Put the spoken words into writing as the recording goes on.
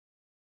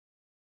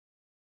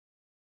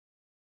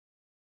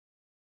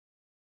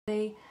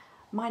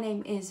My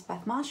name is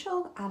Beth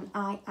Marshall and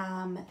I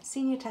am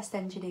Senior Test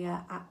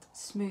Engineer at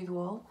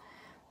Smoothwall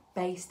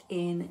based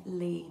in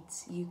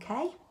Leeds,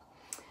 UK.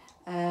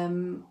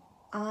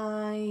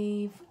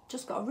 I've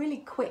just got a really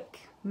quick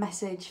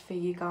message for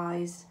you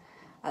guys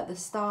at the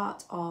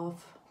start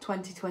of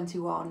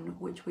 2021,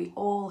 which we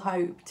all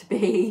hope to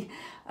be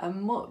a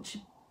much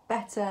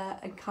better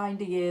and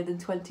kinder year than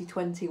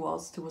 2020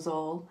 was to us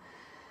all.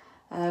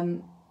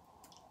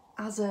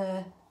 As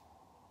a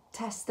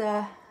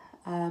tester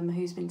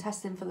who's been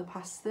testing for the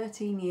past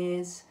 13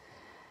 years,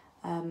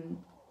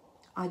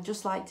 I'd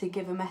just like to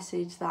give a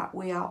message that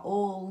we are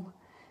all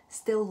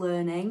still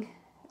learning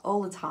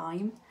all the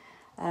time,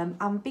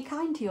 and be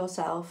kind to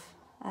yourself.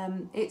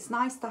 It's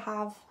nice to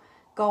have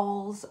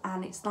goals,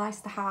 and it's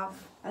nice to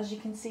have, as you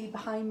can see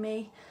behind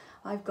me,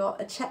 I've got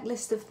a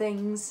checklist of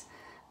things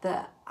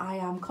that I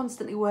am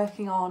constantly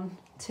working on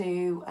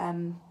to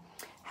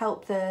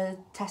help the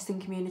testing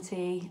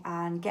community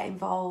and get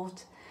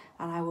involved.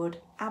 And I would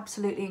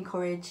absolutely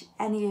encourage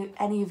any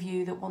of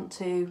you that want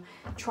to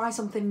try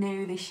something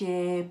new this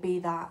year, be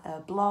that a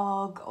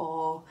blog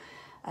or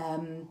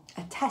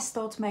a test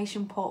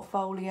automation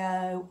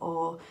portfolio,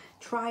 or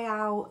try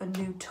out a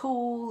new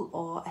tool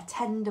or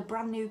attend a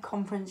brand new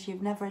conference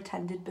you've never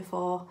attended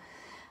before.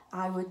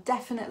 I would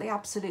definitely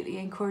absolutely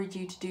encourage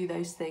you to do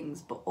those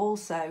things, but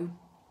also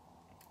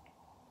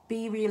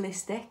be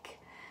realistic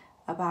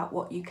about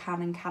what you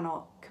can and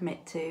cannot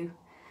commit to,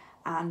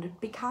 and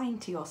be kind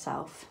to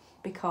yourself,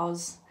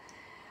 because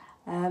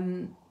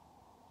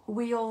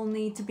we all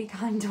need to be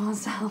kind to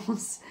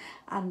ourselves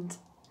and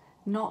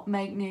not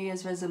make New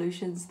Year's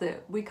resolutions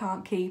that we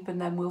can't keep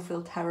and then we'll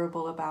feel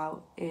terrible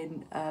about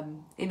in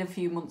a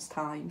few months'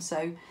 time.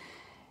 So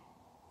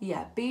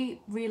yeah,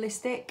 be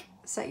realistic,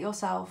 set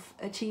yourself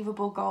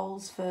achievable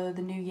goals for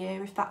the new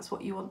year if that's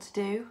what you want to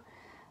do.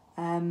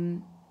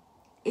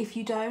 If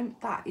you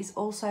don't, that is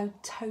also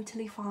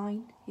totally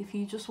fine. If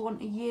you just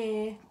want a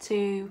year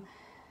to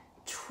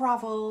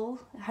travel,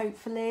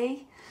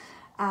 hopefully,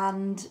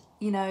 and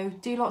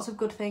do lots of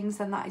good things,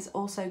 then that is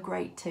also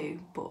great too.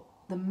 But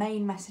the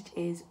main message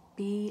is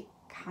be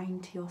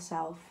kind to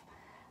yourself,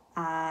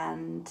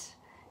 and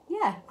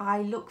yeah,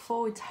 I look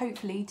forward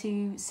hopefully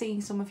to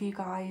seeing some of you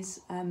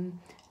guys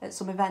at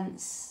some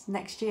events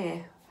next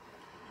year.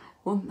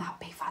 Wouldn't that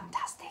be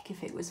fantastic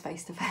if it was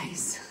face to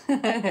face?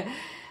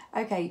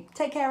 Okay,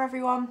 take care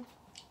everyone.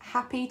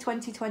 Happy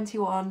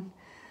 2021.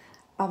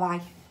 Bye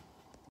bye.